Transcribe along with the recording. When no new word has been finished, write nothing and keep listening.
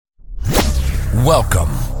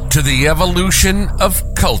Welcome to the evolution of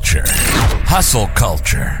culture. Hustle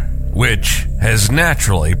culture, which has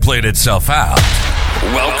naturally played itself out.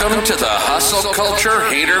 Welcome to the Hustle Culture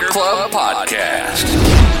Hater Club podcast.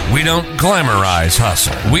 We don't glamorize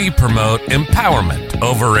hustle. We promote empowerment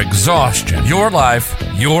over exhaustion. Your life,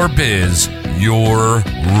 your biz, your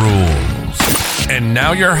rules. And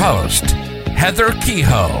now your host, Heather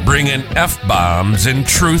Kehoe, bringing F-bombs and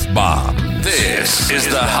truth bombs. This is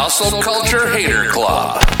the Hustle Culture Hater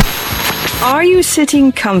Club. Are you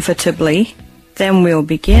sitting comfortably? Then we'll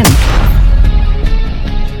begin.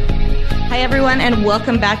 Hi, everyone, and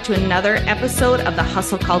welcome back to another episode of the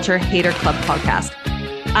Hustle Culture Hater Club podcast.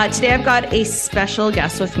 Today, I've got a special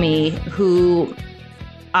guest with me who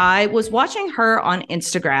I was watching her on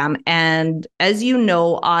Instagram. And as you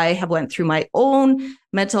know, I have went through my own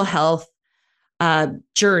mental health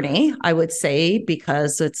journey, I would say,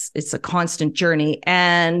 because it's a constant journey.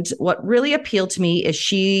 And what really appealed to me is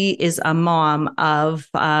she is a mom of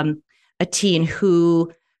a teen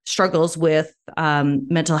who struggles with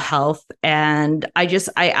mental health. And I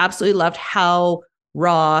absolutely loved how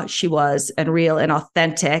raw she was and real and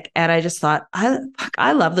authentic. And I just thought,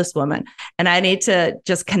 I love this woman and I need to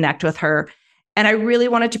just connect with her. And I really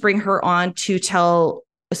wanted to bring her on to tell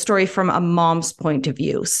a story from a mom's point of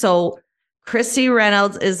view. So Christy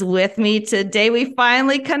Reynolds is with me today. We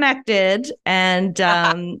finally connected, and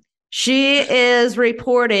she is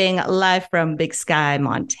reporting live from Big Sky,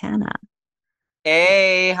 Montana.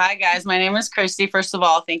 Hey, hi guys. My name is Christy. First of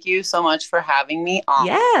all, thank you so much for having me on.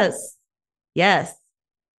 Yes.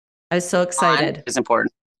 I was so excited. It's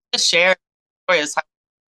important to share stories,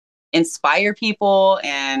 inspire people,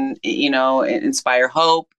 and inspire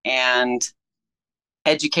hope and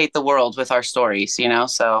educate the world with our stories,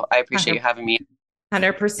 so I appreciate you having me.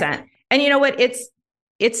 100%. And you know what,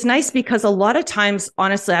 it's nice because a lot of times,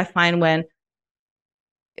 honestly, I find when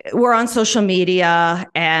we're on social media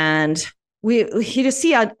and we just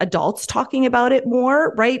see adults talking about it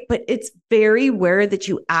more, right? But it's very rare that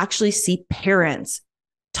you actually see parents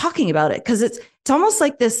talking about it, because it's almost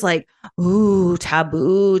like this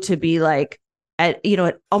taboo to be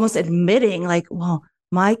almost admitting well,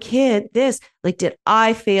 my kid, did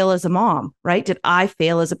I fail as a mom, right? Did I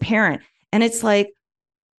fail as a parent? And it's like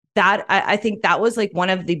that. I think that was one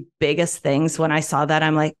of the biggest things when I saw that.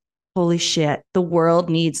 I'm like, holy shit, the world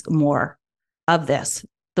needs more of this.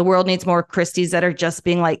 The world needs more Christies that are just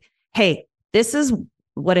being like, hey, this is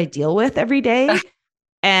what I deal with every day.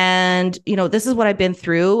 And, this is what I've been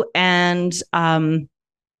through. And,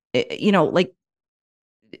 it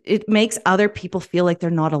makes other people feel like they're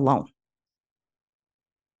not alone.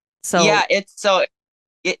 So yeah, it's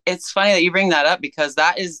funny that you bring that up, because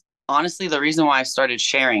that is honestly the reason why I started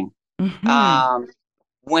sharing. Mm-hmm.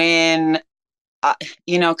 When,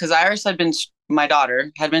 because Iris my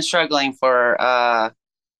daughter had been struggling for,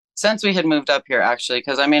 since we had moved up here, actually,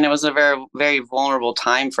 because it was a very, very vulnerable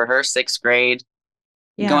time for her, 6th grade.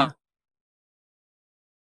 Yeah.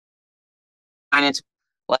 Going into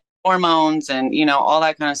hormones and, all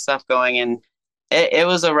that kind of stuff going. And it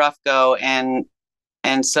was a rough go.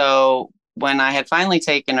 And so when I had finally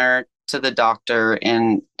taken her to the doctor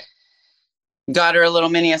and got her a little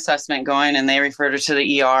mini assessment going, and they referred her to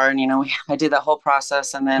the ER, and, I did that whole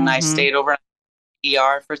process. And then I stayed over in the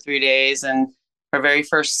ER for 3 days. And her very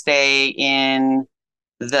first stay in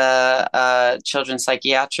the children's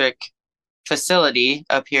psychiatric facility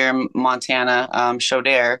up here in Montana,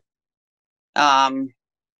 Chaudère, I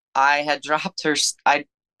had dropped her. I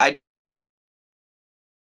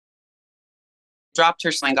dropped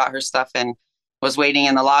her and got her stuff and was waiting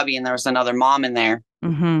in the lobby, and there was another mom in there.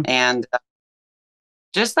 Mm-hmm. And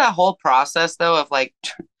just that whole process, though, of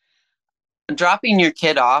dropping your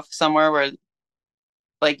kid off somewhere where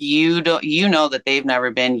you know that they've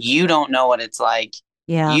never been, you don't know what it's like.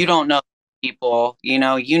 Yeah. You don't know people,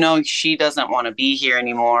 she doesn't want to be here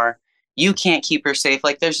anymore. You can't keep her safe.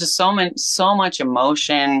 There's just so much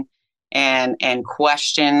emotion and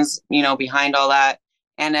questions, behind all that.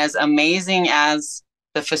 And as amazing as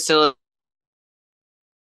the facility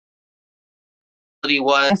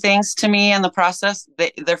was, things to me in the process,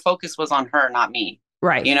 their focus was on her, not me.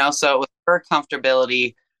 Right. So it was her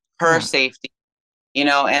comfortability, her safety,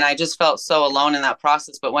 and I just felt so alone in that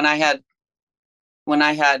process. But when I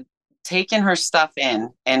had taken her stuff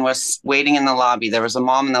in and was waiting in the lobby, there was a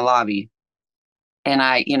mom in the lobby, and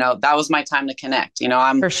that was my time to connect.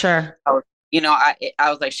 I'm for sure. I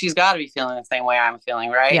was like, she's got to be feeling the same way I'm feeling,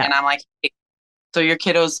 right? Yeah. And I'm like, hey, so your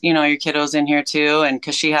kiddo's in here too, and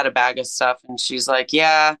because she had a bag of stuff, and she's like,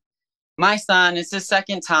 yeah, my son, it's his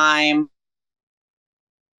second time.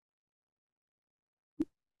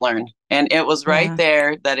 learn. And it was right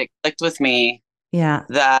there that it clicked with me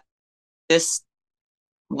that this,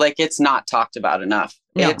 like, it's not talked about enough.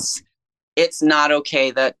 No. It's not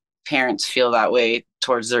okay that parents feel that way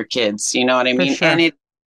towards their kids. You know what I mean? sure. And it's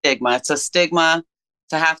stigma. It's a stigma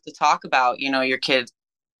to have to talk about, you know, your kid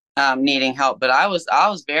needing help. But I was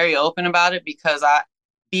very open about it because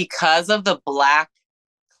of the black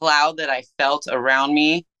cloud that I felt around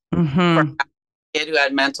me for a kid who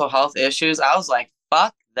had mental health issues. I was like,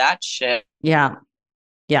 fuck that shit. Yeah.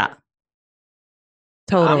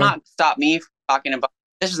 Totally. I'm not stop me from talking about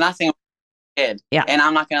this is nothing with a kid. Yeah. And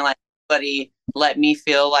I'm not gonna let anybody let me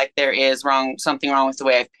feel like there is something wrong with the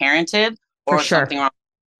way I've parented or something wrong,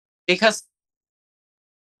 because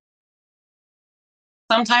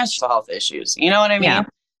sometimes health issues, you know what I mean? Yeah.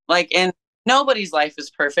 Like, and nobody's life is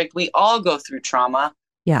perfect. We all go through trauma.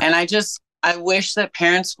 Yeah. And I wish that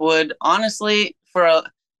parents would honestly,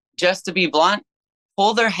 just to be blunt,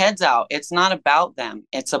 pull their heads out. It's not about them.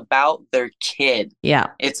 It's about their kid. Yeah.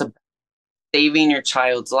 It's about saving your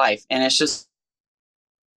child's life. And it's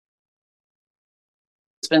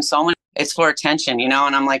been so much, it's for attention, you know?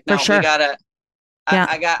 And I'm like, no, we gotta,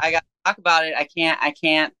 I gotta talk about it. I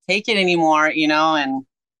can't take it anymore, you know? And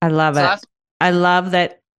I love it. I love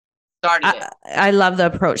that. I love the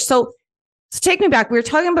approach. So take me back. We were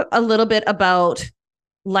talking about a little bit about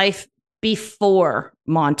life before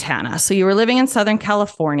Montana. So you were living in Southern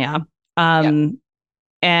California. And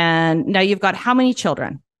now you've got how many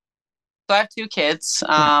children? So I have 2 kids.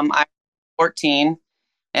 I'm 14.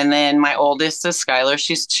 And then my oldest is Skylar.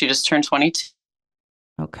 She just turned 22.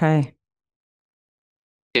 Okay.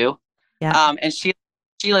 Yeah. And she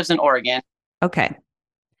lives in Oregon. Okay.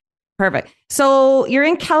 Perfect. So you're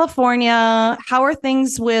in California. How are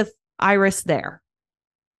things with Iris there?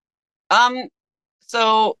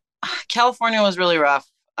 So California was really rough.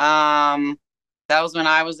 That was when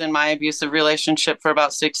I was in my abusive relationship for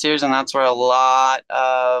about 6 years, and that's where a lot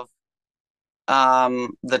of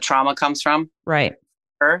the trauma comes from. Right.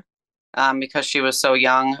 Her, because she was so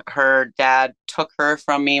young. Her dad took her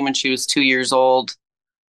from me when she was 2 years old,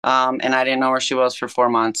 and I didn't know where she was for 4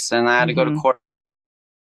 months, and I had to go to court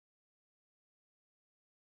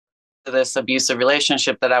for this abusive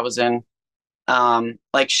relationship that I was in.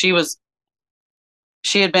 Like she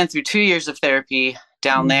had been through 2 years of therapy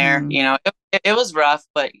down there. You know, it was rough,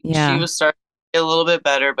 but she was starting to get a little bit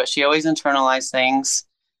better, but she always internalized things.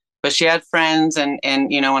 But she had friends, and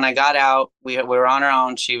you know, when I got out, we were on our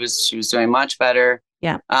own. She was doing much better.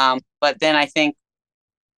 Yeah. But then I think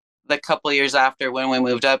the couple of years after when we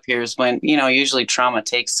moved up here is when, you know, usually trauma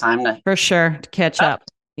takes time to catch up.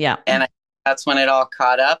 Yeah. And that's when it all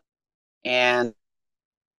caught up, and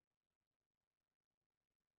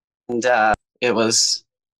it was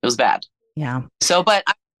bad. Yeah. So, but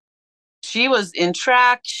she was in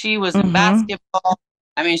track. She was in basketball.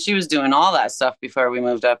 I mean, she was doing all that stuff before we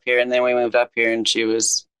moved up here. And then we moved up here and she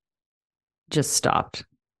was just stopped.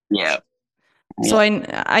 Yeah. So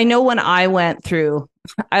I know when I went through,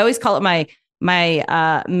 I always call it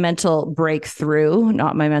my mental breakthrough,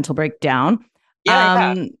 not my mental breakdown.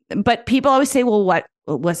 But people always say, well, what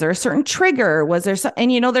was there a certain trigger? Was there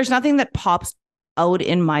and you know, there's nothing that pops out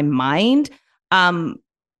in my mind.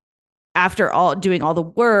 After doing all the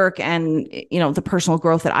work and, you know, the personal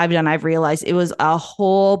growth that I've done, I've realized it was a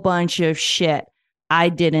whole bunch of shit I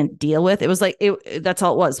didn't deal with. It was like, that's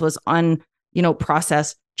all it was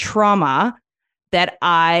processed trauma that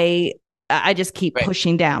I just keep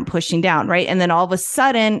pushing down. Right. And then all of a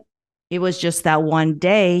sudden it was just that one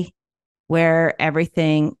day where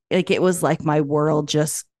everything, like, it was like my world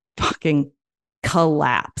just fucking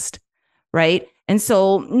collapsed. Right. And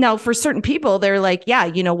so now for certain people, they're like, yeah,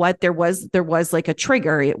 you know what? There was like a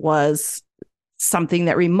trigger. It was something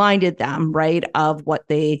that reminded them, right, of what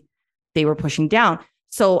they were pushing down.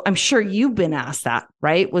 So I'm sure you've been asked that,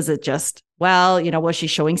 right? Was it just, well, you know, was she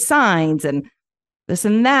showing signs and this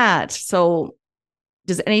and that? So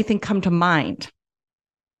does anything come to mind?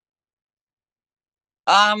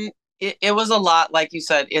 It was a lot, like you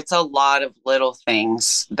said, it's a lot of little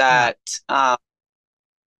things that,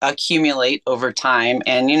 accumulate over time.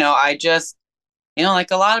 And, you know, I just, you know, like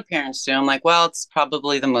a lot of parents do, I'm like, well, it's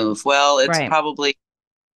probably the move. Well,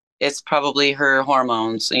 it's probably her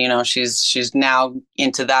hormones. You know, she's now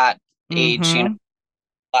into that age, you know,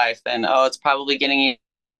 life. And, it's probably getting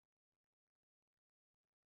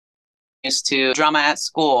used to drama at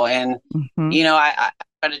school. And, you know, I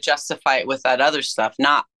try to justify it with that other stuff,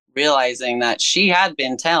 not realizing that she had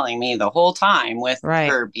been telling me the whole time with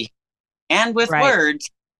her behavior and with words.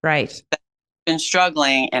 Right. I've been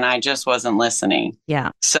struggling and I just wasn't listening. Yeah.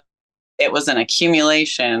 So it was an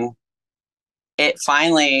accumulation. it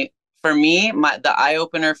finally, for me, the eye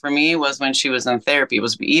opener for me was when she was in therapy. It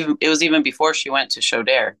was even before she went to Show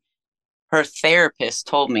Dare. Her therapist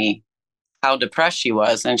told me how depressed she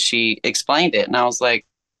was, and she explained it, and I was like,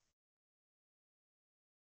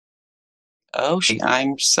 oh,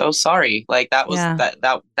 I'm so sorry. Like that was Yeah.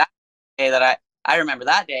 that day that I remember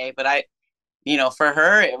that day, but for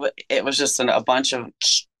her it was just a bunch of Right.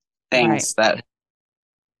 things that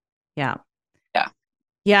Yeah. yeah.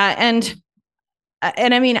 Yeah. And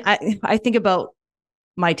I mean, I think about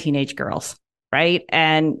my teenage girls, right?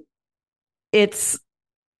 And it's,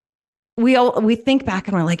 we think back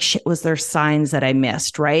and we're like, shit, was there signs that I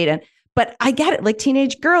missed? Right. But I get it. Like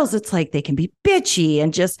teenage girls, it's like they can be bitchy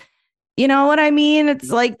and just, you know what I mean? It's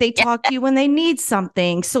like they talk to you when they need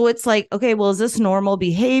something. So it's like, okay, well, is this normal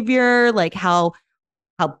behavior? Like how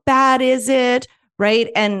bad is it? Right.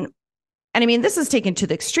 And I mean, this is taken to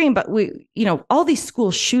the extreme, but all these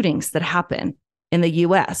school shootings that happen in the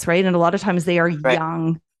US, right? And a lot of times they are Right.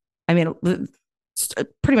 young. I mean,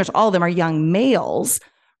 pretty much all of them are young males,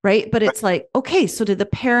 right? But it's like, okay, so did the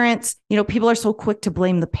parents, people are so quick to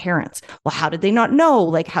blame the parents. Well, how did they not know?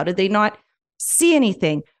 Like, how did they not see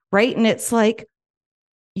anything? Right. And it's like,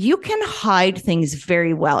 you can hide things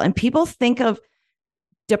very well. And people think of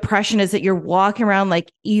depression as that you're walking around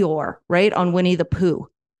like Eeyore, right? On Winnie the Pooh.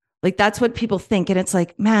 Like that's what people think. And it's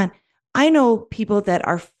like, man, I know people that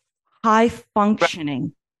are high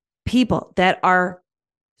functioning people that are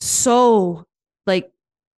so like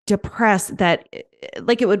depressed that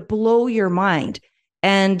like it would blow your mind.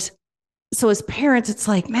 And so as parents, it's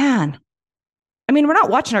like, man, I mean, we're not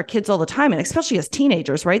watching our kids all the time, and especially as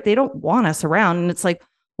teenagers, right? They don't want us around. And it's like,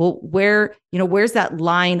 well, where's that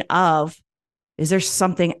line of, is there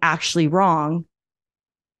something actually wrong,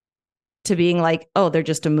 to being like, oh, they're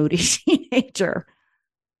just a moody teenager.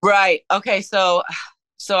 Right. Okay. So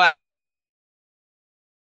I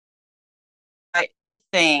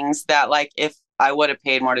things that like if I would have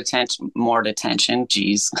paid more attention,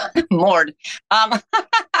 geez, more, um,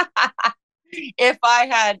 if I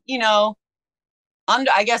had,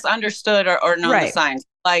 I guess understood or known the Right. signs,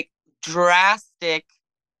 like drastic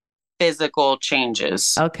physical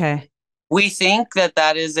changes. Okay. We think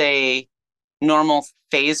that is a normal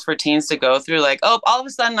phase for teens to go through. Like, oh, all of a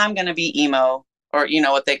sudden I'm going to be emo, or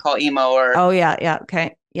what they call emo, or Oh yeah. Yeah.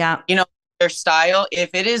 Okay. Yeah. their style.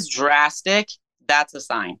 If it is drastic, that's a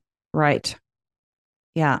sign. Right.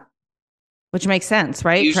 Yeah. Which makes sense,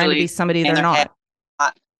 right? Trying to be Usually somebody in they're their head.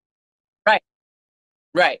 not. Right.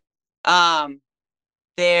 Right.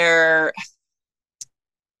 They're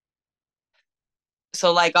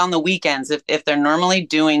so like on the weekends, if they're normally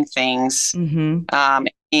doing things, Mm-hmm.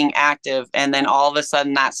 being active, and then all of a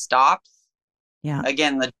sudden that stops. Yeah.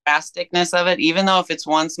 Again, the drasticness of it, even though if it's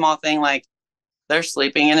one small thing, like they're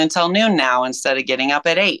sleeping in until noon now instead of getting up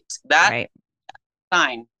at 8, that's Right. a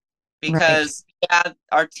sign, Right. because yeah,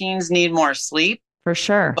 our teens need more sleep, For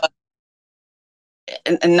sure. but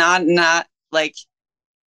and not like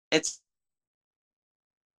it's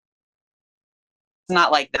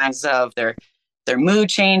not like times of their mood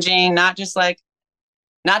changing, not just like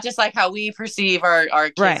how we perceive our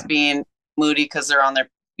kids Right. being moody because they're on their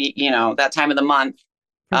that time of the month.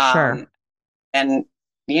 For sure. And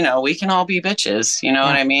we can all be bitches, you know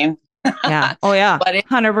what I mean? Yeah. Oh yeah. But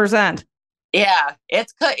 100%. yeah,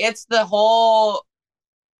 it's the whole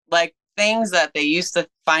like things that they used to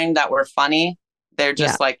find that were funny, they're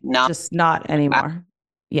just like not just not anymore.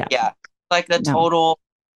 Yeah. Yeah, like the No. total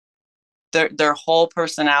their whole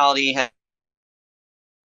personality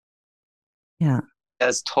Yeah.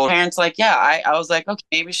 has total parents like, yeah, I was like, okay,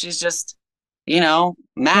 maybe she's just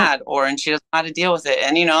mad, and she doesn't know how to deal with it,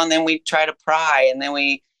 and and then we try to pry, and then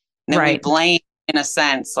we Right. blame, in a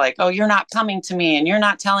sense, like, oh, you're not coming to me and you're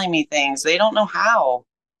not telling me things. They don't know how.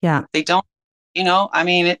 Yeah. They don't, I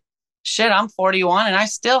mean, shit, I'm 41 and I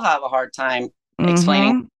still have a hard time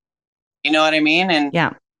explaining, Mm-hmm. you know what I mean? And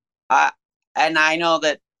Yeah. I know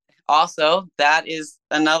that also that is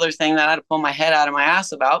another thing that I had to pull my head out of my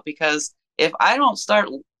ass about, because if I don't start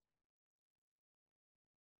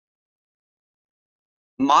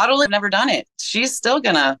modeling, I've never done it, she's still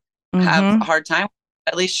gonna have a hard time.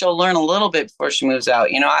 At least she'll learn a little bit before she moves out.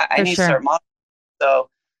 I need to start modeling. So,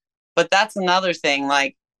 but that's another thing,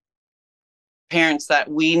 like parents, that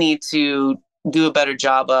we need to do a better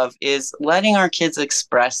job of, is letting our kids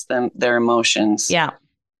express their emotions. Yeah.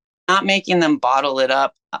 Not making them bottle it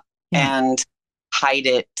up and hide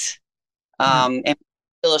it. And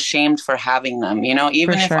feel ashamed for having them,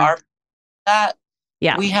 even if our that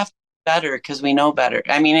we have to do better because we know better.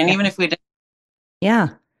 I mean, and even if we didn't. Yeah.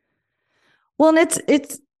 Well, and it's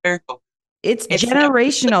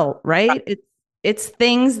generational, right? it's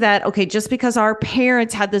things that, okay, just because our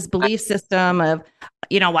parents had this belief system of,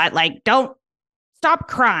 you know what, like, don't stop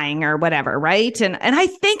crying or whatever, right? And I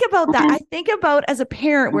think about that. I think about as a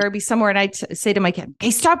parent where I'd be somewhere and I'd say to my kid,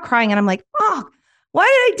 hey, stop crying. And I'm like, oh, why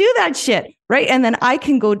did I do that shit? Right. And then I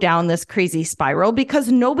can go down this crazy spiral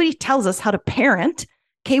because nobody tells us how to parent.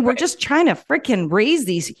 Okay. We're just trying to freaking raise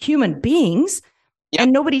these human beings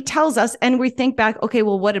and nobody tells us. And we think back, okay,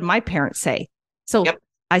 well, what did my parents say? So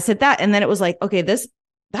I said that. And then it was like, okay,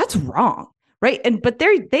 that's wrong. Right. But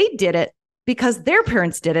they did it because their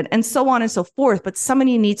parents did it and so on and so forth. But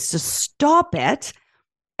somebody needs to stop it.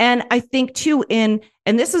 And I think too, and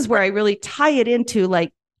this is where I really tie it into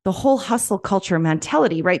like the whole hustle culture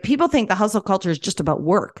mentality, right? People think the hustle culture is just about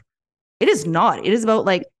work. It is not. It is about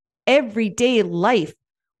like everyday life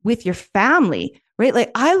with your family, right? Like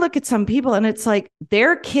I look at some people and it's like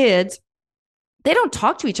their kids, they don't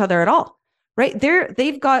talk to each other at all, right?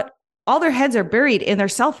 They've got all their heads are buried in their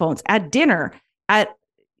cell phones at dinner,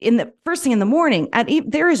 in the first thing in the morning.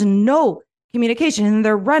 There is no communication and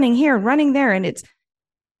they're running here and running there. And it's,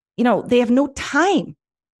 you know, they have no time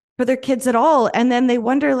for their kids at all. And then they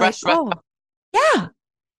wonder like, oh, yeah.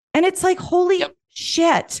 And it's like, holy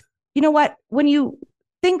shit. You know what? When you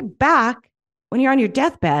think back, when you're on your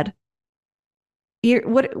deathbed,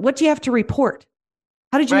 what do you have to report?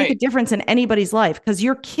 How did you make a difference in anybody's life? Because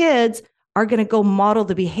your kids are going to go model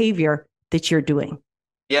the behavior that you're doing.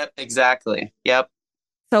 Yep, exactly. Yep.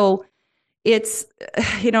 So it's,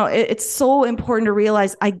 you know, it's so important to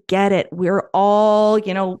realize, I get it. We're all,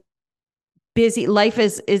 you know, busy. Life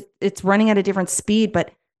is it's running at a different speed,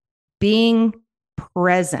 but being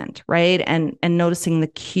present, right? And noticing the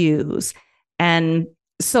cues. And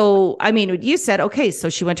so, I mean, you said, okay, so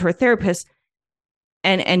she went to her therapist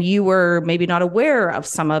and you were maybe not aware of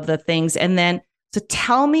some of the things. And then, so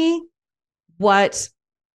tell me what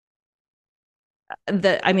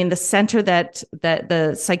the center that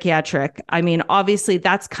the psychiatric, I mean, obviously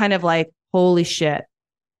that's kind of like, holy shit,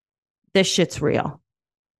 this shit's real.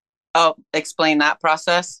 Oh, explain that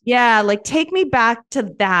process. Yeah. Like take me back to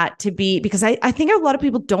that because I think a lot of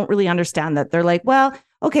people don't really understand that. They're like, well,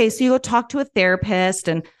 okay, so you go talk to a therapist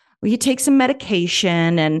and you take some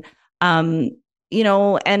medication and, you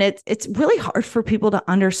know, and it's really hard for people to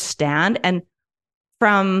understand. And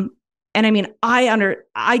I mean,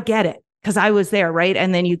 I get it because I was there. Right.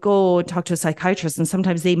 And then you go and talk to a psychiatrist and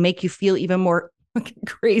sometimes they make you feel even more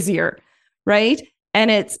crazier. Right. And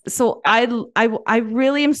it's so I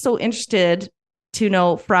really am so interested to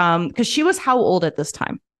know because she was how old at this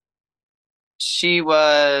time? She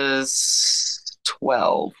was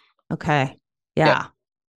 12. Okay. Yeah.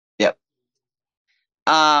 Yep.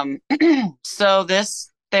 So this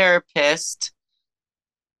therapist,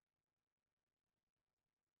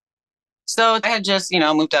 so I had just,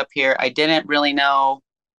 moved up here. I didn't really know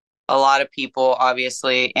a lot of people,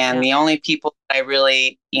 obviously. And the only people I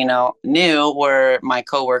really, knew were my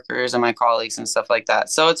coworkers and my colleagues and stuff like that.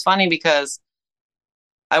 So it's funny because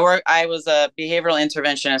I was a behavioral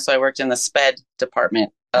interventionist. So I worked in the SPED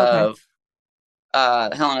department of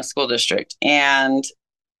Helena School District. And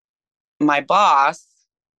my boss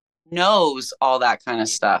knows all that kind of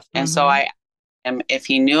stuff. And so I am, if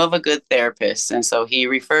he knew of a good therapist. And so he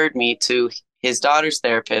referred me to his daughter's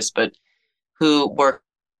therapist, but who worked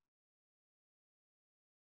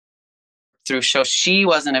through show. She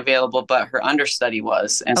wasn't available, but her understudy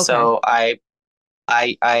was. And so I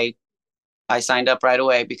signed up right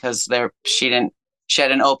away because she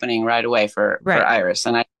had an opening right away for Iris,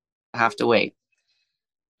 and I have to wait.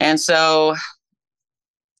 And so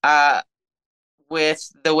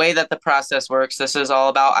with the way that the process works, this is all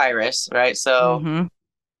about Iris, right? So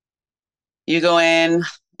you go in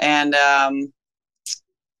and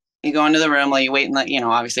you go into the room, like you wait in the,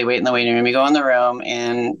 obviously wait in the waiting room. You go in the room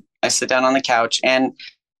and I sit down on the couch, and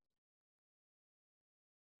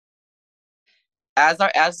as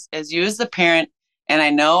you as the parent, and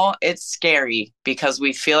I know it's scary because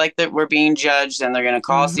we feel like that we're being judged and they're going to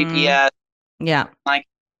call CPS. Yeah. Like,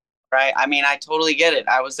 right. I mean, I totally get it.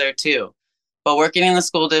 I was there too, but working in the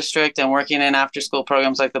school district and working in after school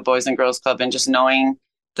programs like the Boys and Girls Club and just knowing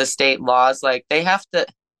the state laws, like you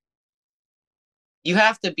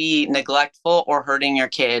have to be neglectful or hurting your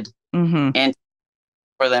kid and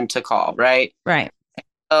for them to call. Right. Right.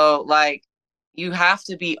 So like, you have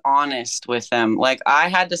to be honest with them. Like I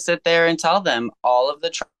had to sit there and tell them all of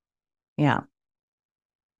the trauma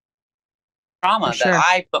that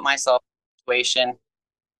I put myself in a situation.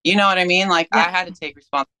 You know what I mean? Like I had to take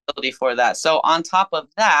responsibility for that. So on top of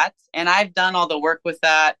that, and I've done all the work with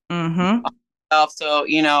that. So,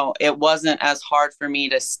 it wasn't as hard for me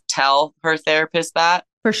to tell her therapist that.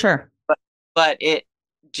 For sure. but it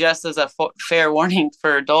just as a fair warning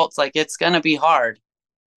for adults, like it's going to be hard.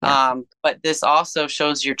 Yeah. But this also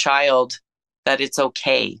shows your child that it's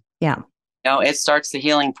okay. Yeah. You know, it starts the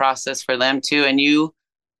healing process for them too. And you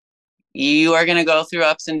are going to go through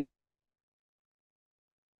ups and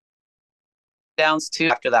downs too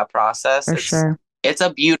after that process. For sure. It's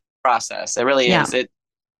a beautiful process. It really is. It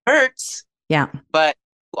hurts. Yeah. But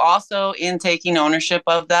also in taking ownership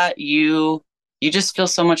of that, you just feel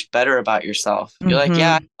so much better about yourself. You're like,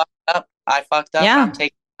 yeah, I fucked up. Yeah.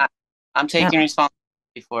 I'm taking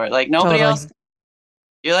responsibility for it. Like nobody else.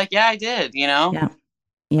 You're like, yeah, I did, you know? Yeah.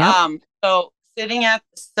 Yeah. So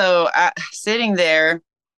sitting there,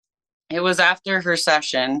 it was after her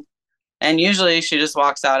session, and usually she just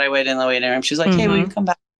walks out. I wait in the waiting room. She's like, hey, will you come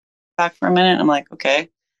back for a minute? I'm like, okay.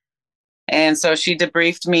 And so she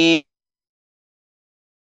debriefed me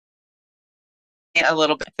a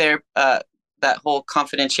little bit there, that whole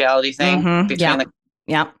confidentiality thing between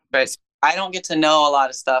right. So I don't get to know a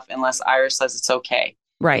lot of stuff unless Iris says it's okay.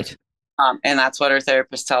 Right. And that's what her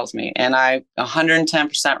therapist tells me. And I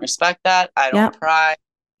 110% respect that. I don't pry.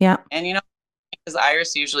 Yeah. And you know, because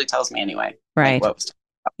Iris usually tells me anyway. Right. Like what was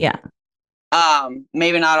yeah.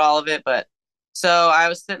 Maybe not all of it, but so I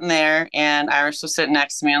was sitting there and Iris was sitting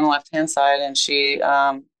next to me on the left-hand side, and she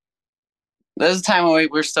this is a time when we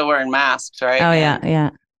were still wearing masks, right? Oh,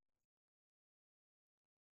 yeah.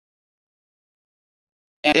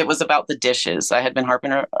 And it was about the dishes. I had been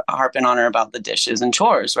harping on her about the dishes and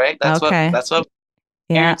chores, right? That's what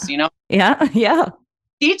parents, you know. Yeah.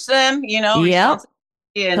 Teach them, you know. Yeah.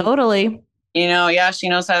 Totally. You know, she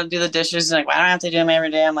knows how to do the dishes. Like, well, I don't have to do them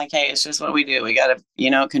every day. I'm like, hey, it's just what we do. We got to,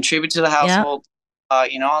 you know, contribute to the household.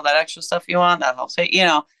 You know, all that extra stuff you want, that helps. You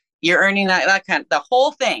know, you're earning that kind of, the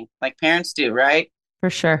whole thing, like parents do, right?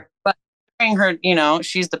 For sure. But hearing her, you know,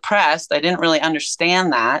 she's depressed. I didn't really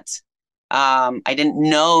understand that. I didn't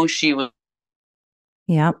know she was.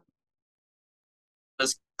 Yep.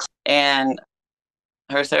 And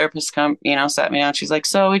her therapist sat me down. She's like,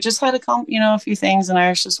 so we just had a few things, and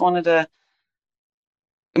I just wanted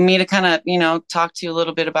me to kind of, you know, talk to you a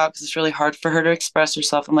little bit about, because it's really hard for her to express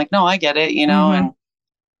herself. I'm like, no, I get it, you know.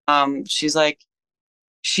 And she's like,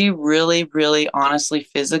 she really, really, honestly,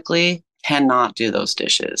 physically cannot do those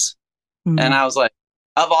dishes. And I was like,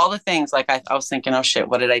 of all the things, like I was thinking, oh shit,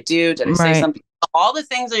 what did I do? Did I say something? All the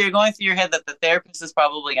things that you're going through your head that the therapist is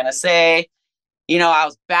probably going to say, you know, I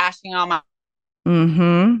was bashing on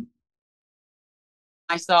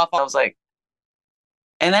myself. I was like,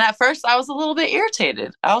 and then at first I was a little bit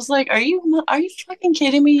irritated. I was like, are you fucking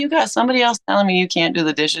kidding me? You got somebody else telling me you can't do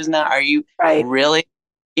the dishes now. Are you really?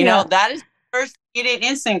 You know, that is the first immediate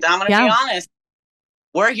instinct. I'm going to be honest.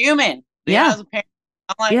 We're human. As a parent,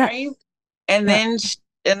 I'm like, are you? And then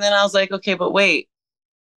I was like, okay, but wait,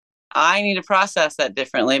 I need to process that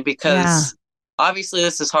differently, because obviously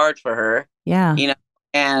this is hard for her. Yeah. You know,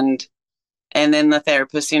 and then the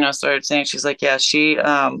therapist, you know, started saying, she's like, yeah,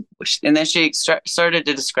 and then she started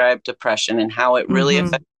to describe depression and how it really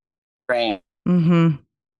affects the brain.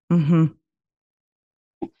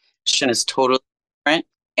 Is totally different,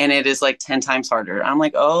 and it is like 10 times harder. I'm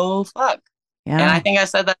like, oh fuck. And I think I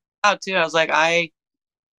said that out too. I was like,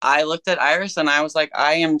 I looked at Iris and I was like,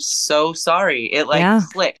 I am so sorry. It like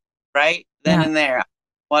clicked right then and there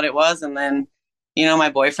what it was. And then, you know, my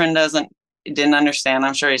boyfriend didn't understand.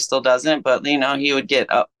 I'm sure he still doesn't, but you know, he would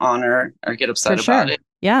get up on her or get upset about it.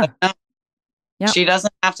 Yeah. But no, she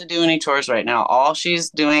doesn't have to do any chores right now. All she's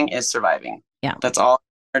doing is surviving. Yeah. That's all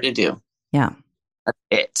her to do. Yeah. That's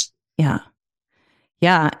it. Yeah.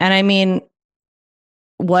 Yeah. And I mean,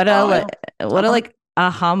 what a like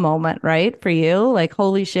aha moment, right? For you, like,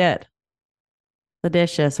 holy shit, the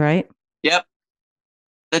dishes, right? Yep.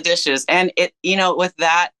 The dishes. And it, you know, with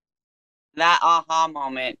that aha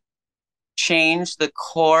moment changed the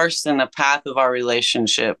course and the path of our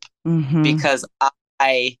relationship, because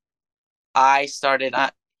I started,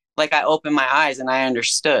 like, I opened my eyes and I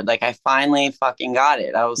understood, like, I finally fucking got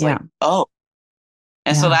it. I was like, oh,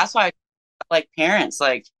 and so that's why, like, parents,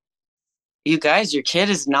 like, you guys, your kid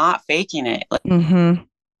is not faking it. Like,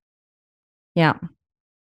 yeah.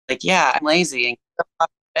 Like, yeah, I'm lazy and get up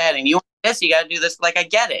bed and you want this, you got to do this. Like, I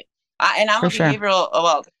get it. And I'm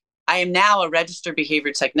behavioral, I am now a registered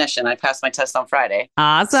behavior technician. I passed my test on Friday.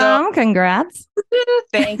 Awesome. So, congrats.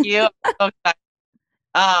 Thank you.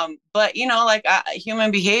 But you know, like, human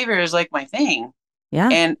behavior is like my thing.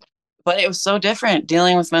 Yeah. But it was so different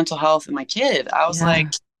dealing with mental health in my kid. I was like,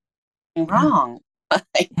 wrong.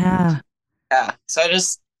 Yeah. So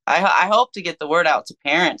I hope to get the word out to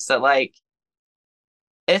parents that, like,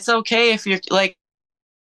 it's okay if you're like,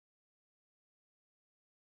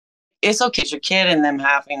 it's okay. It's your kid and them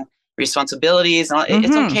having responsibilities. And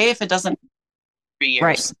it's okay if it doesn't 3 years.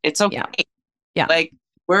 Right. It's okay. Yeah. Like,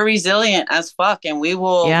 we're resilient as fuck, and we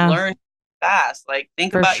will learn fast. Like,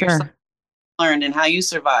 think about yourself, learned and how you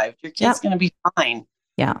survived. Your kid's going to be fine.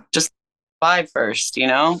 Yeah. Just survive first, you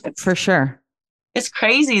know? For sure. It's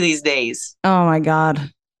crazy these days. Oh my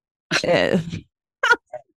God. That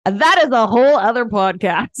is a whole other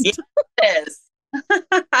podcast. Yes.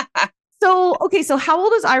 So, okay. So how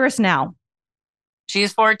old is Iris now?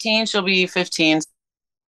 She's 14. She'll be 15.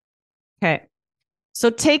 Okay. So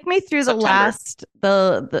take me through the last,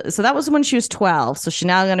 so that was when she was 12. So she's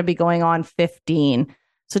now going to be going on 15.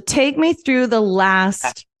 So take me through the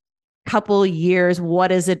last couple years.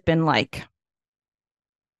 What has it been like?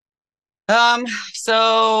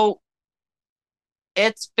 So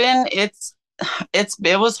it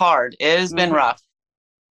was hard. It has been rough.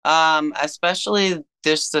 Especially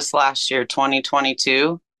this last year,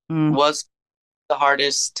 2022 was the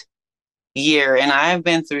hardest year. And I've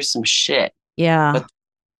been through some shit. Yeah. But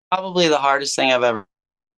probably the hardest thing I've ever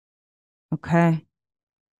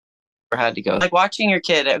had to go. Like watching your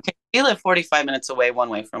kid. Okay, we live 45 minutes away one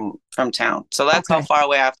way from town. So that's how far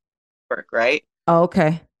away I have to work, right? Oh,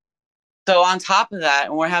 okay. So on top of that,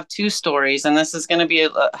 and we have 2 stories, and this is going to be,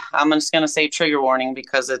 I'm just going to say trigger warning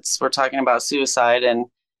because we're talking about suicide and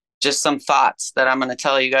just some thoughts that I'm going to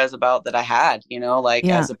tell you guys about that I had, you know, like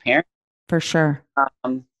as a parent. For sure.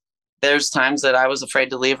 There's times that I was afraid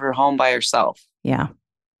to leave her home by herself. Yeah.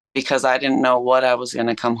 Because I didn't know what I was going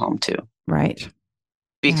to come home to. Right.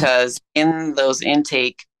 Because in those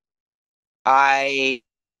intake,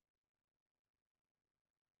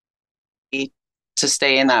 to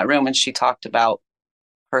stay in that room, and she talked about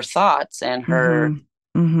her thoughts and her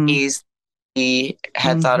he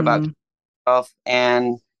had thought about himself,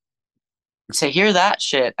 and to hear that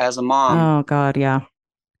shit as a mom. Oh God, yeah.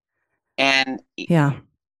 And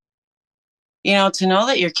you know, to know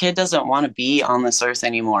that your kid doesn't want to be on this earth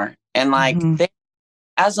anymore. And like,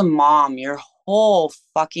 as a mom, your whole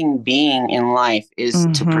fucking being in life is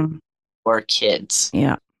to protect your kids.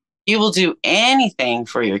 Yeah. You will do anything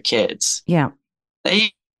for your kids. Yeah.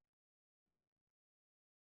 But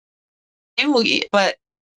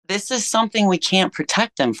this is something we can't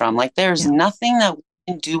protect them from. Like, there's nothing that we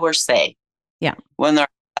can do or say. Yeah. When they're at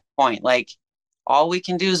that point, like, all we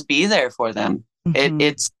can do is be there for them. It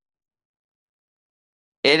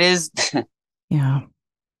is. Yeah.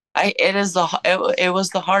 It was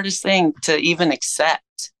the hardest thing to even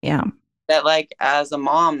accept. Yeah. That, like, as a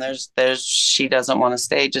mom, she doesn't want to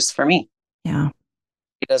stay just for me. Yeah.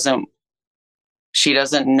 She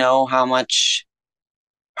doesn't know how much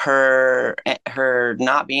her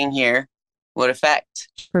not being here would affect.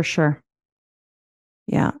 For sure.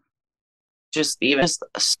 Yeah. Just even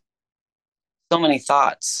so many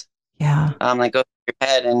thoughts. Yeah. That go through your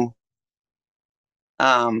head, and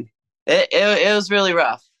it was really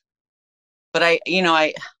rough. But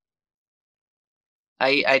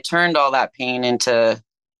I turned all that pain into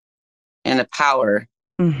power.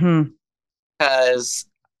 Because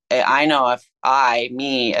I know if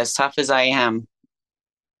me, as tough as I am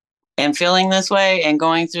feeling this way and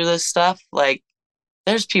going through this stuff, like,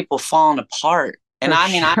 there's people falling apart. And I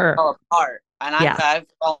fell apart. And I've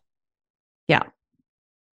fallen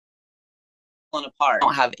apart. I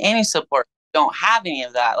don't have any support. Don't have any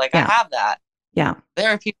of that. Like, I have that. Yeah.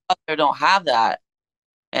 There are people out there who don't have that.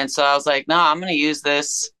 And so I was like, no, I'm going to use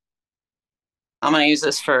this. I'm going to use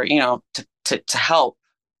this for, you know, to help.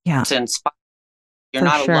 Yeah. To inspire. You're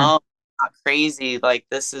not alone. Not crazy. Like,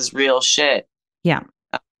 this is real shit. Yeah.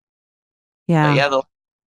 Yeah.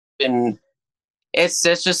 It's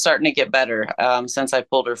just starting to get better since I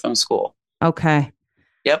pulled her from school. Okay.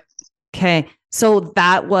 Yep. Okay. So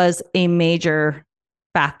that was a major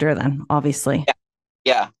factor then, obviously.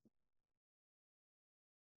 Yeah.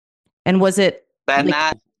 And was it? And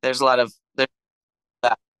there's a lot of that.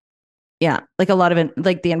 Yeah. Like a lot of it,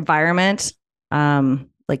 like the environment,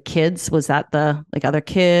 like kids, was that like other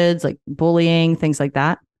kids, like bullying, things like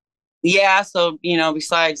that? Yeah. So, you know,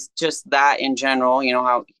 besides just that in general, you know,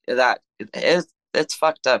 how that is, it's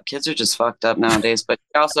fucked up. Kids are just fucked up nowadays, but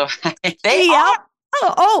also they are.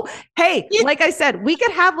 Hey, like I said, we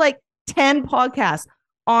could have like 10 podcasts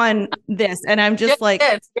on this. And I'm just like,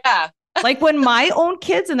 like when my own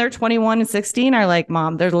kids and they're 21 and 16 are like,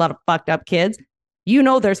 Mom, there's a lot of fucked up kids. You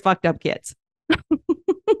know, there's fucked up kids,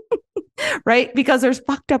 right? Because there's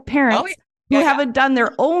fucked up parents who haven't done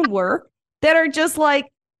their own work that are just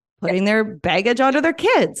like putting their baggage onto their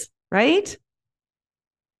kids. Right.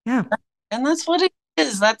 Yeah. And that's what it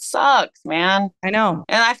is. That sucks, man. I know.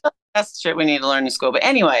 And I feel like that's shit we need to learn in school. But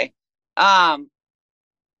anyway,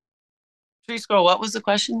 Preschool, what was the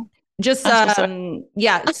question? Just I'm so sorry.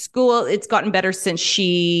 school. It's gotten better since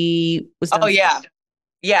she was Oh done school. yeah.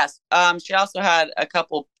 Yes. She also had a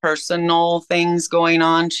couple personal things going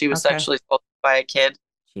on. She was Okay. sexually assaulted by a kid.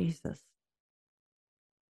 Jesus.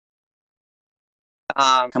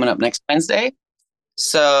 Coming up next Wednesday.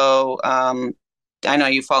 So I know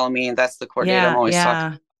you follow me, and that's the court date I'm Yeah, always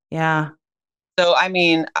talking. yeah, yeah. So I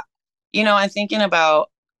mean, I'm thinking about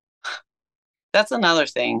that's another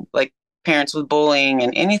thing, like parents with bullying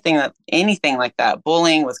and anything like that,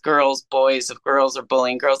 bullying with girls, boys, if girls are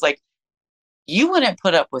bullying girls, like you wouldn't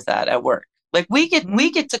put up with that at work. Like we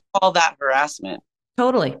Mhm. get to call that harassment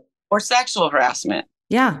Totally. or sexual harassment.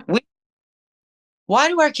 Yeah, We, why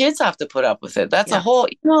do our kids have to put up with it? That's a yeah, whole,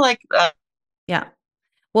 like yeah.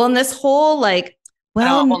 Well, and this whole like,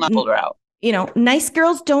 well, a whole nother out. nice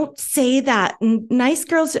girls don't say that. Nice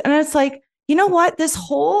girls, and it's like, you know what? This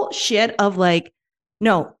whole shit of like,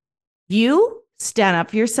 no, you stand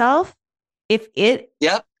up for yourself. If it,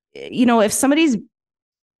 Yep. if somebody's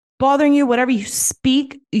bothering you, whatever, you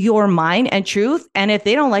speak your mind and truth. And if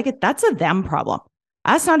they don't like it, that's a them problem.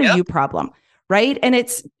 That's not a Yep. you problem. Right. And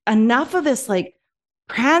it's enough of this like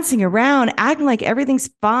prancing around, acting like everything's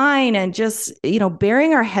fine and just,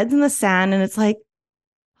 burying our heads in the sand. And it's like,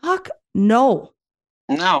 fuck no.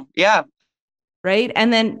 No. Yeah. Right.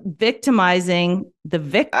 And then victimizing the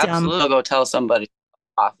victim. Absolutely. I'll go tell somebody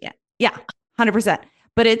off. Yeah. Yeah. 100%.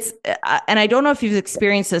 But it's, and I don't know if you've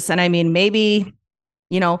experienced this. And I mean, maybe,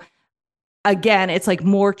 again, it's like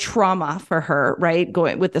more trauma for her, right?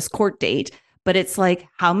 Going with this court date. But it's like,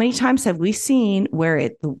 how many times have we seen where a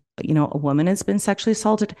woman has been sexually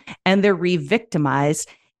assaulted and they're re-victimized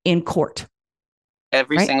in court?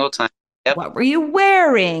 Every right? single time. Yep. What were you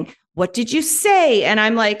wearing? What did you say? And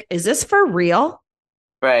I'm like, is this for real?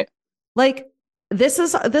 Right. Like, this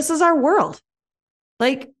is our world.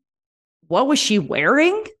 Like, what was she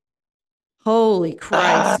wearing? Holy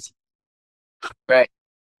Christ. Right.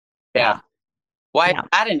 Yeah. Why Yeah. is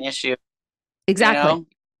that an issue? Exactly.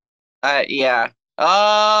 Yeah.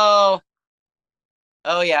 Oh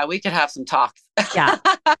yeah, we could have some talks. Yeah.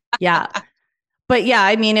 Yeah. But yeah,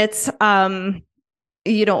 I mean, it's,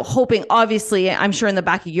 hoping, obviously, I'm sure in the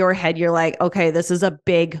back of your head, you're like, okay, this is a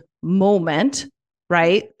big moment,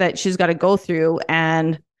 right? That she's got to go through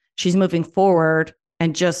and she's moving forward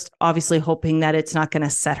and just obviously hoping that it's not going to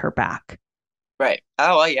set her back. Right.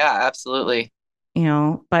 Oh, well, yeah, absolutely.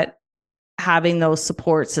 But having those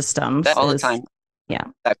support systems all the time. Yeah.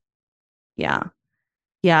 Yeah.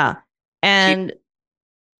 Yeah. And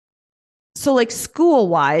so like school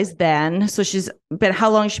wise then, so how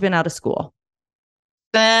long has she been out of school?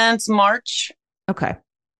 Since March. Okay.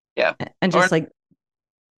 Yeah. And just probably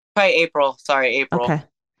April. Sorry, April. Okay.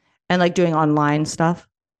 And like doing online stuff?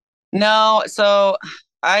 No. So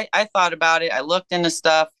I thought about it. I looked into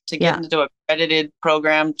stuff to get into a accredited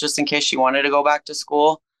program just in case she wanted to go back to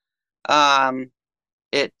school.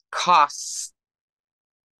 It costs.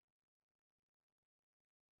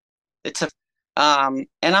 And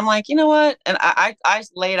I'm like, you know what? And I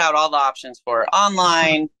laid out all the options for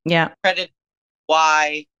online, credit,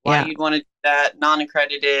 why you'd want to do that,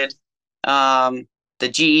 non-accredited, the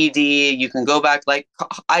GED, you can go back, like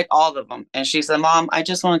all of them. And she said, Mom, I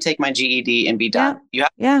just want to take my GED and be done. You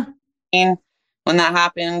have when that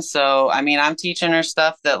happens. So, I mean, I'm teaching her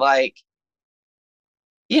stuff that like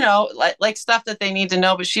stuff that they need to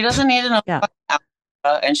know, but she doesn't need to know.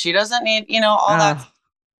 And she doesn't need, all that.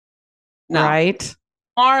 No. Right.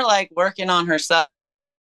 More like working on herself.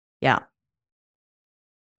 Yeah.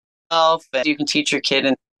 And you can teach your kid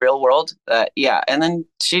in the real world that, and then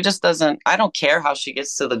she just doesn't, I don't care how she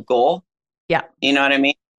gets to the goal. Yeah. You know what I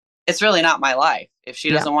mean? It's really not my life. If she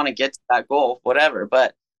doesn't want to get to that goal, whatever,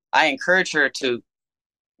 but I encourage her to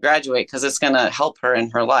graduate because it's going to help her in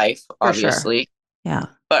her life, obviously. Sure. Yeah.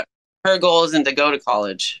 But her goal isn't to go to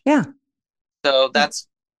college. Yeah. So that's,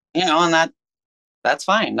 and that's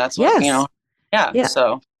fine. That's what, Yeah.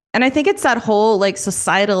 So, and I think it's that whole like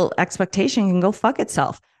societal expectation can go fuck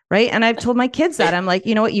itself. Right. And I've told my kids that I'm like,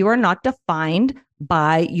 you know what? You are not defined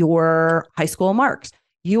by your high school marks.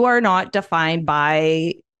 You are not defined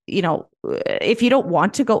by, if you don't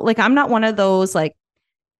want to go, like, I'm not one of those, like,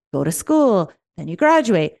 go to school, then you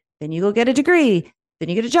graduate, then you go get a degree, then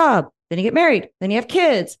you get a job, then you get married, then you have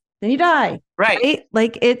kids, then you die. Right.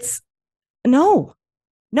 Like it's no,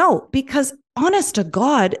 because honest to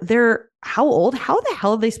God, they're how old? How the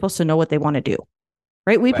hell are they supposed to know what they want to do?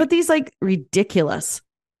 Right. We put these like ridiculous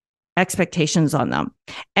expectations on them,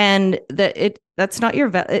 and that's not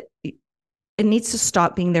your it needs to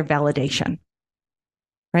stop being their validation.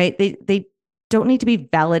 Right. They don't need to be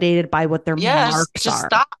validated by what their marks just are.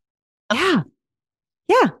 Stop. Yeah.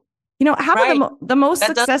 Yeah. You know, how Right. about the most That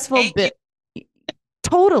doesn't successful make bit?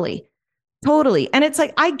 Totally. Totally. And it's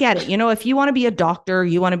like, I get it. You know, if you want to be a doctor,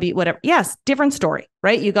 you want to be whatever. Yes. Different story,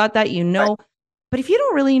 right? You got that, you know, Right. but if you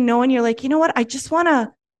don't really know and you're like, you know what, I just want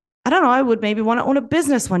to, I don't know, I would maybe want to own a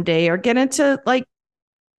business one day or get into like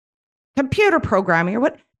computer programming or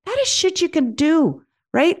what, that is shit you can do.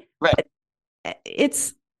 Right. Right. But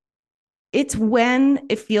it's when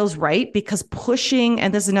it feels right, because pushing,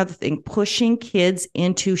 and this is another thing, pushing kids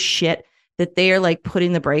into shit that they are like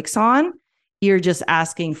putting the brakes on, you're just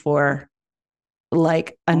asking for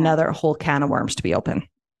like another whole can of worms to be open.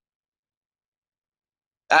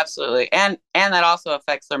 Absolutely. And that also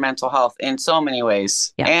affects their mental health in so many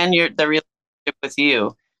ways. Yeah. And the relationship with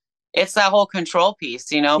you. It's that whole control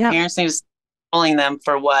piece, you know, Yeah. parents need to stop controlling them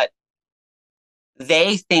for what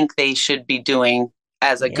they think they should be doing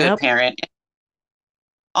as a good Yep. parent.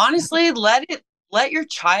 Honestly, let your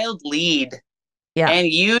child lead, Yeah. and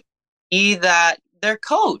you be that their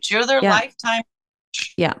coach. You're their Yeah. lifetime.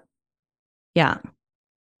 Yeah. Yeah.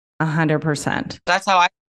 100%. That's how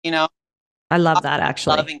you know, I love that love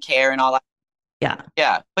actually. and care and all that. Yeah.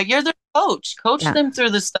 Yeah. But you're their coach. Coach Yeah. them through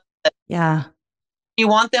the stuff. Yeah. You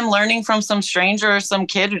want them learning from some stranger or some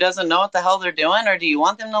kid who doesn't know what the hell they're doing, or do you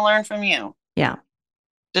want them to learn from you? Yeah.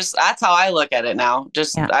 Just that's how I look at it now.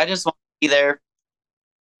 Yeah. I just want to be there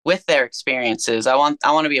with their experiences. I want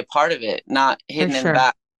to be a part of it, not hidden in the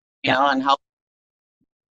back, you know, and help.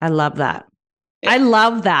 I love that. Yeah. I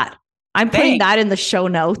love that. I'm putting Thanks. that in the show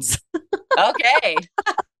notes. Okay.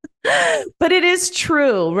 But it is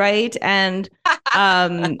true, right? And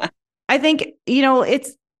I think, you know,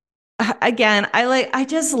 it's again, I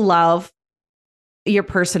just love your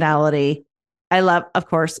personality. I love, of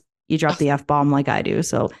course, you drop the F-bomb like I do.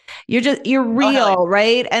 So you're real,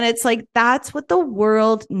 right? And it's like, that's what the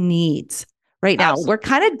world needs right now. Absolutely. We're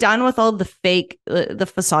kind of done with all the fake, the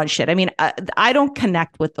facade shit. I mean, I don't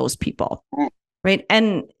connect with those people. Right.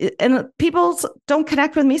 And people don't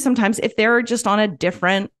connect with me sometimes if they're just on a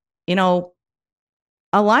different, you know,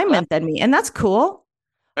 alignment than me. And that's cool.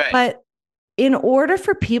 Right. But in order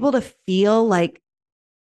for people to feel like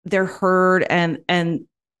they're heard and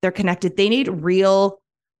they're connected, they need real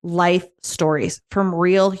life stories from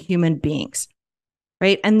real human beings.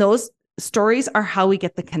 Right. And those stories are how we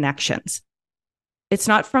get the connections. It's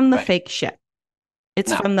not from the fake shit.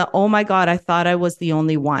 It's from the, oh my God, I thought I was the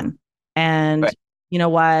only one. And you know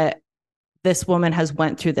what? This woman has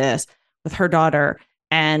went through this with her daughter.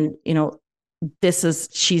 And, you know, this is,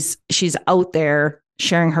 she's out there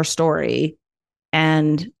sharing her story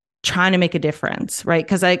and trying to make a difference. Right.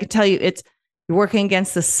 Cause I could tell you you're working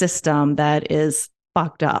against the system that is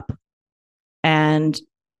fucked up and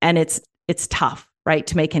it's tough, right,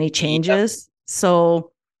 to make any changes.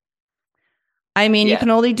 So, I mean, you can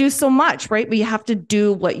only do so much, right? But you have to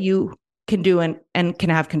do what you can do and can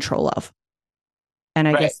have control of. And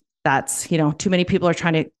I guess that's, you know, too many people are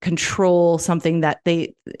trying to control something that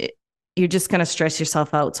you're just going to stress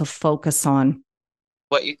yourself out. So focus on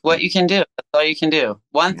what you can do. That's all you can do.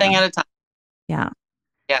 One thing at a time. Yeah.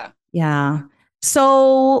 Yeah. Yeah.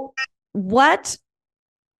 So what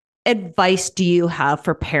advice do you have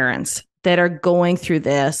for parents that are going through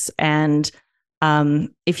this? And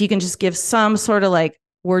if you can just give some sort of like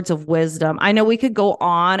words of wisdom. I know we could go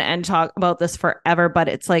on and talk about this forever, but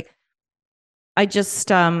it's like, I just,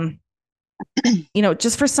 you know,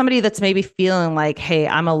 just for somebody that's maybe feeling like, hey,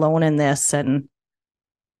 I'm alone in this. And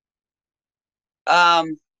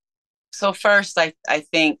so first I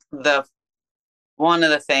think one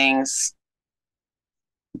of the things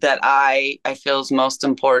that I feel is most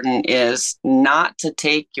important is not to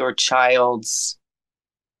take your child's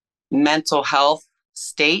mental health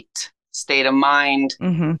state of mind.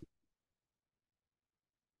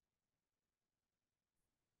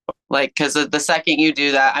 Like, because the second you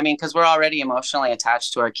do that, I mean, because we're already emotionally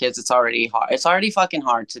attached to our kids, it's already hard. It's already fucking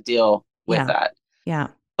hard to deal with that. Yeah.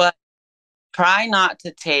 But try not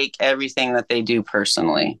to take everything that they do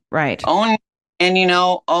personally. Right. Own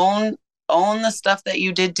the stuff that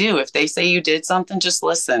you did do. If they say you did something, just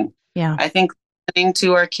listen. Yeah. I think listening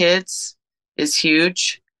to our kids is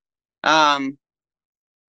huge. And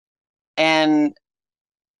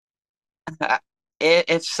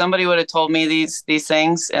if somebody would have told me these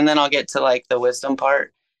things, and then I'll get to like the wisdom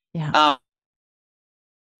part. Yeah.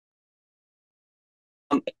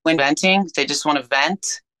 When venting, they just want to vent.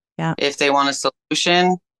 Yeah. If they want a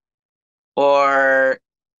solution, or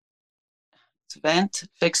to vent,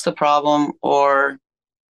 fix the problem, or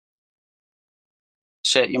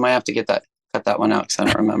shit, you might have to cut that one out because I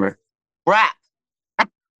don't remember. Rap.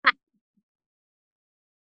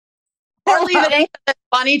 We're leaving it in.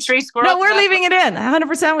 Funny tree squirrel. No, we're leaving it in.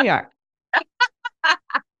 100% we are.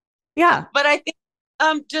 Yeah. But I think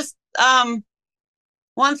just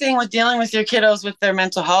one thing with dealing with your kiddos with their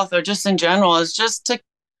mental health or just in general is just to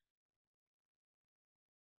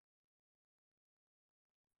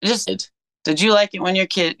did you like it when your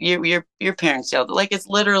parents yelled? Like it's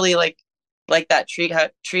literally like that treat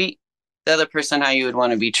the other person how you would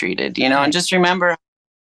want to be treated, you know, and just remember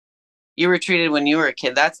you were treated when you were a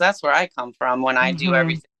kid. That's where I come from when I do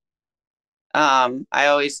everything. I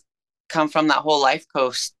always come from that whole life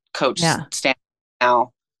coach stand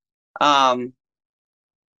now.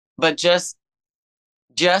 But just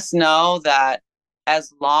know that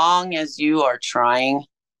as long as you are trying,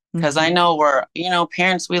 because I know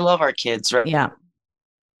parents, we love our kids, right? Yeah.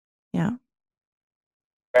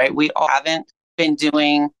 Right. We all haven't been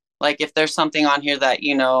doing, like, if there's something on here that,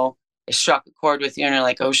 it struck a chord with you and you're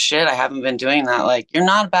like, oh shit, I haven't been doing that. Like, you're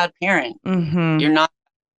not a bad parent. You're not.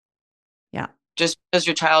 Yeah. Just because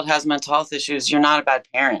your child has mental health issues, you're not a bad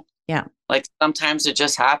parent. Yeah. Like sometimes it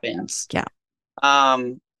just happens. Yeah.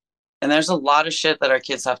 And there's a lot of shit that our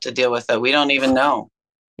kids have to deal with that we don't even know.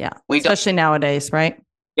 Yeah. Especially nowadays, right?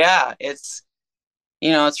 Yeah. It's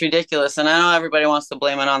ridiculous. And I know everybody wants to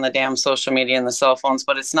blame it on the damn social media and the cell phones,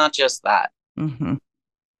 but it's not just that. Yeah.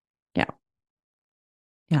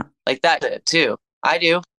 Yeah. Like that too. I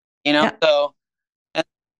do, so and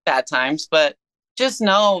bad times, but just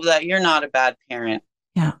know that you're not a bad parent.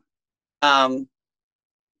 Yeah. And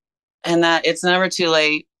that it's never too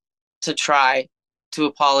late to try, to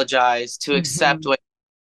apologize, to accept what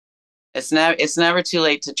it's never too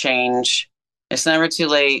late to change. It's never too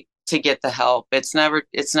late to get the help. It's never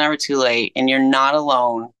too late, and you're not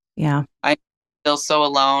alone. Yeah. I feel so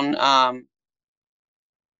alone.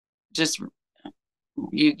 Just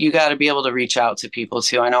you got to be able to reach out to people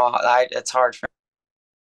too. I know it's hard for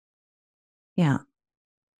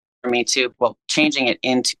me too. Well, changing it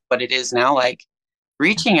into what it is now, like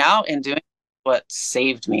reaching out and doing what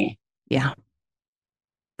saved me. Yeah,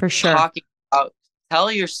 for sure. Talking about, tell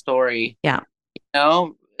your story. Yeah.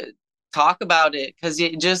 Talk about it, because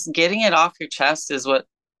just getting it off your chest is what,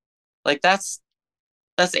 like, that's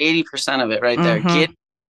 80% of it right there. Get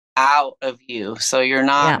out of you, so you're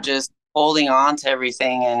not just holding on to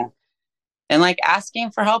everything and like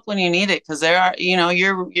asking for help when you need it, because there are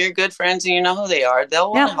your good friends and you know who they are.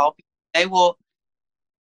 They'll want to help you. They will.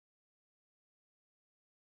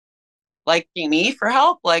 Like me for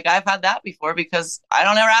help, like I've had that before, because I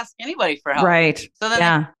don't ever ask anybody for help. Right. So then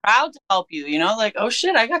they're proud to help you, like, oh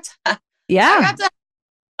shit, I got to. Yeah. I got to.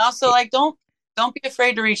 Also, like, don't be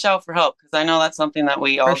afraid to reach out for help, because I know that's something that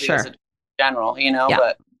we all do as a general,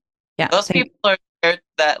 But those people are there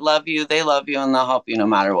that love you. They love you, and they'll help you no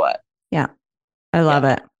matter what. Yeah, I love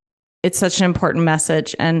it. It's such an important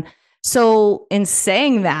message. And so, in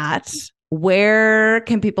saying that, where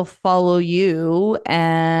can people follow you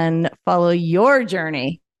and follow your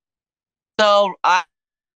journey? So I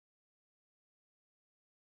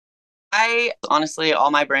honestly,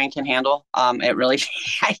 all my brain can handle. It really,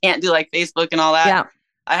 I can't do like Facebook and all that. Yeah.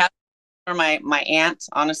 I have for my aunt,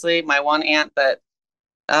 honestly, my one aunt that,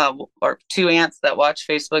 or two aunts that watch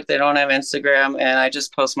Facebook, they don't have Instagram, and I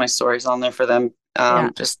just post my stories on there for them.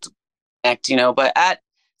 Just to connect, but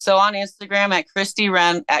so on Instagram at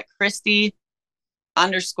Christy_Reynolds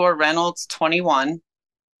 21.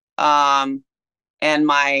 And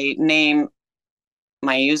my name,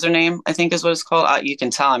 my username, I think is what it's called. You can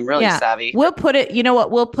tell I'm really savvy. We'll put it,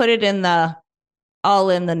 we'll put it in the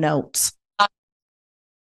notes.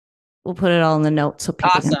 We'll put it all in the notes so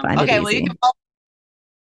people can find it easy. Well, you can follow.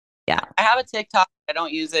 Yeah. I have a TikTok. I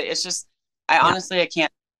don't use it. It's just, honestly, I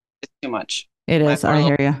can't. It's too much. It is. I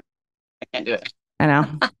hear you. I can't do it. I know.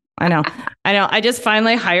 I just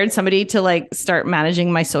finally hired somebody to like start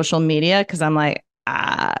managing my social media, because I'm like,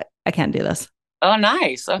 I can't do this. Oh,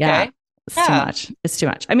 nice. Okay. Yeah, it's too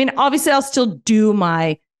much. I mean, obviously I'll still do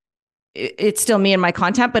it's still me and my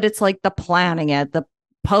content, but it's like the planning it, the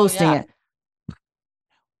posting it.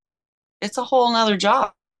 It's a whole nother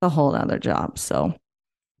job. So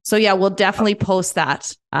yeah, we'll definitely post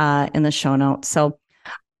that in the show notes. So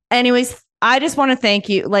anyways, I just want to thank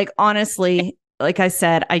you. Like, honestly, like I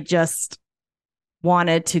said, I just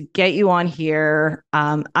wanted to get you on here.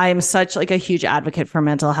 I am such like a huge advocate for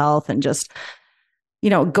mental health, and just,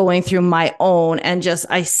 going through my own, and just,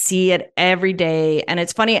 I see it every day. And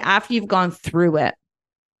it's funny, after you've gone through it,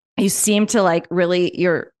 you seem to like really,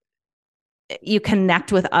 you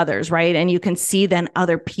connect with others, right? And you can see then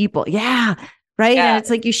other people. Yeah. Right. Yeah. And it's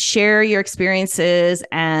like you share your experiences.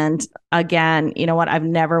 And again, you know what? I've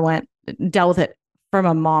never dealt with it from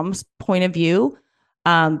a mom's point of view.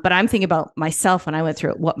 But I'm thinking about myself when I went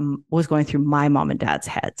through it, what was going through my mom and dad's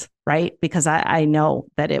heads, right? Because I know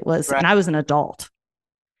that it was, and I was an adult.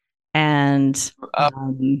 And,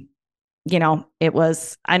 you know,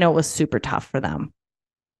 I know it was super tough for them.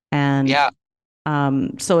 And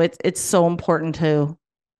so it's so important to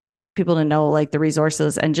people to know like the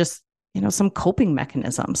resources and just, you know, some coping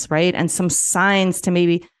mechanisms, right? And some signs to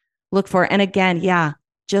maybe look for. And again,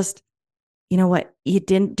 just, you know what, you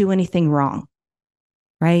didn't do anything wrong,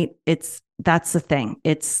 right? That's the thing.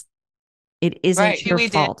 It isn't your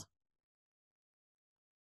fault.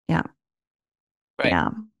 Yeah. Right. Yeah.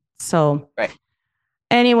 So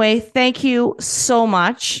anyway, thank you so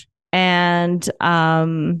much. And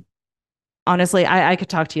honestly, I could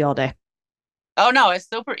talk to you all day. Oh no, it's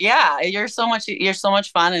super. Yeah, you're so much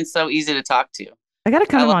fun and so easy to talk to. I got to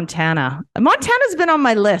come to Montana. Montana's been on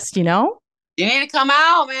my list, you know? You need to come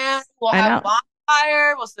out, man. We'll have a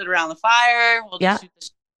bonfire. We'll sit around the fire. We'll just shoot the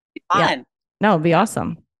shit. Be fun. Yeah. No, it'd be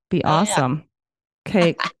awesome. Awesome. Yeah.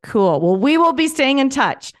 Okay, cool. Well, we will be staying in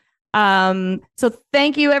touch. So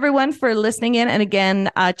thank you everyone for listening in. And again,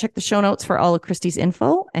 check the show notes for all of Christy's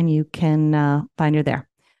info and you can find her there.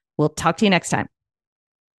 We'll talk to you next time.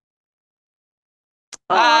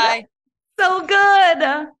 Bye. So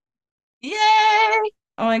good. Yay.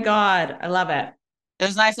 Oh my God. I love it. It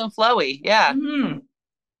was nice and flowy. Yeah. Mm-hmm.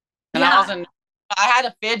 And I had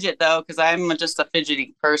a fidget though, because I'm just a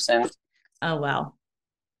fidgety person. Oh, wow.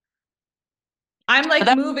 I'm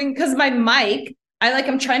like moving because my mic,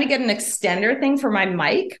 I'm trying to get an extender thing for my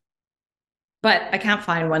mic, but I can't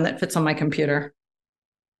find one that fits on my computer.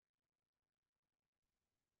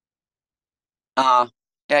 Yeah,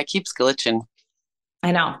 it keeps glitching.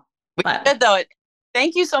 I know. But good though.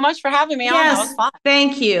 Thank you so much for having me on. That was fun.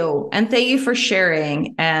 Thank you. And thank you for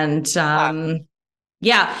sharing. And so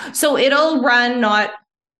it'll run not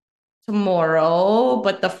tomorrow,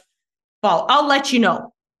 but the fall. I'll let you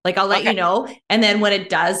know. I'll let you know. And then when it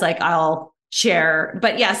does, I'll share.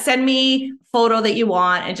 But send me a photo that you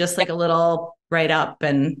want and just a little write up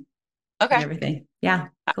and everything. Yeah,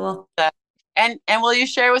 cool. And will you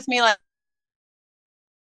share with me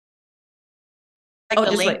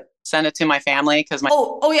the link? Send it to my family because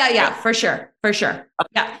for sure.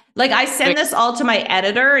 Yeah. I send this all to my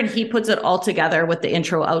editor and he puts it all together with the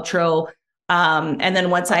intro, outro. And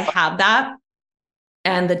then once I have that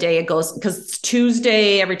and the day it goes, because it's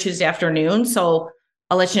every Tuesday afternoon. So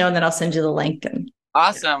I'll let you know and then I'll send you the link. And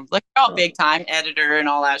awesome. Look, you're all big time editor and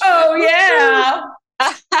all that shit. Oh yeah.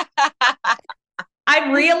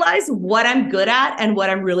 I realize what I'm good at and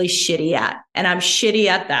what I'm really shitty at. And I'm shitty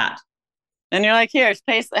at that. And you're here,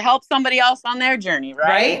 help somebody else on their journey,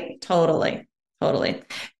 right? Totally. Okay,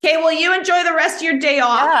 well, you enjoy the rest of your day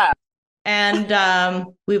off. Yeah. And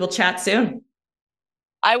we will chat soon.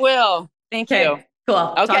 I will. Thank you.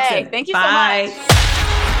 Cool. Okay. Thank you so much.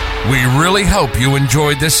 We really hope you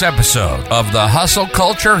enjoyed this episode of the Hustle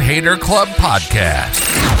Culture Hater Club podcast.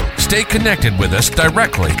 Stay connected with us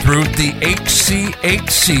directly through the hchc.com.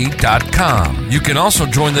 You can also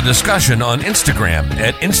join the discussion on Instagram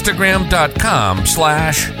at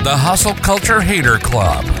instagram.com/the Hustle Culture Hater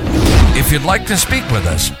Club. If you'd like to speak with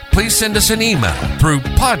us, please send us an email through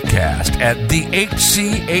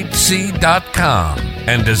podcast@thehchc.com.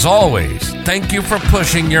 And as always, thank you for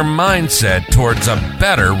pushing your mindset towards a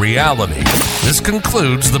better reality. This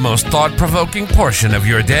concludes the most thought-provoking portion of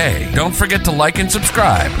your day. Don't forget to like and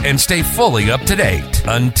subscribe and stay fully up to date.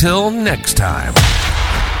 Until next time.